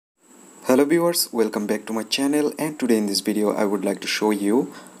Hello viewers, welcome back to my channel, and today in this video I would like to show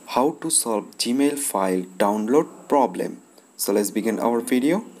you how to solve Gmail file download problem. So let's begin our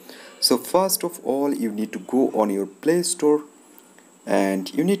video. So first of all, you need to go on your Play Store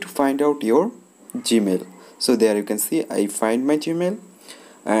and you need to find out your Gmail. So there you can see I find my Gmail,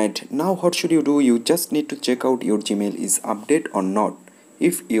 and now what should you do? You just need to check out your Gmail is update or not.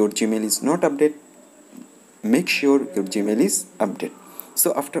 If your Gmail is not update, make sure your Gmail is update.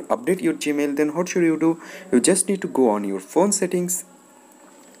 So after update your Gmail, then what should you do? You just need to go on your phone settings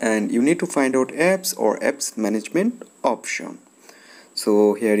and you need to find out apps or apps management option.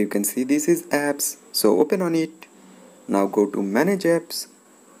 So here you can see this is apps, so open on it. Now go to manage apps.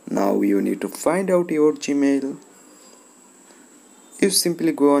 Now you need to find out your Gmail. You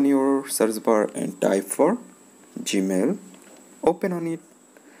simply go on your search bar and type for Gmail, open on it.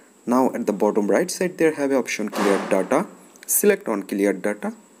 Now at the bottom right side there have a option clear data. Select on clear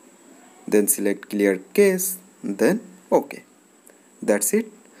data, then select clear cache, then OK. That's it.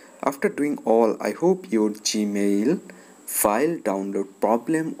 After doing all, I hope your Gmail file download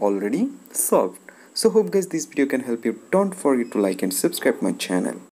problem already solved. So hope guys this video can help you. Don't forget to like and subscribe my channel.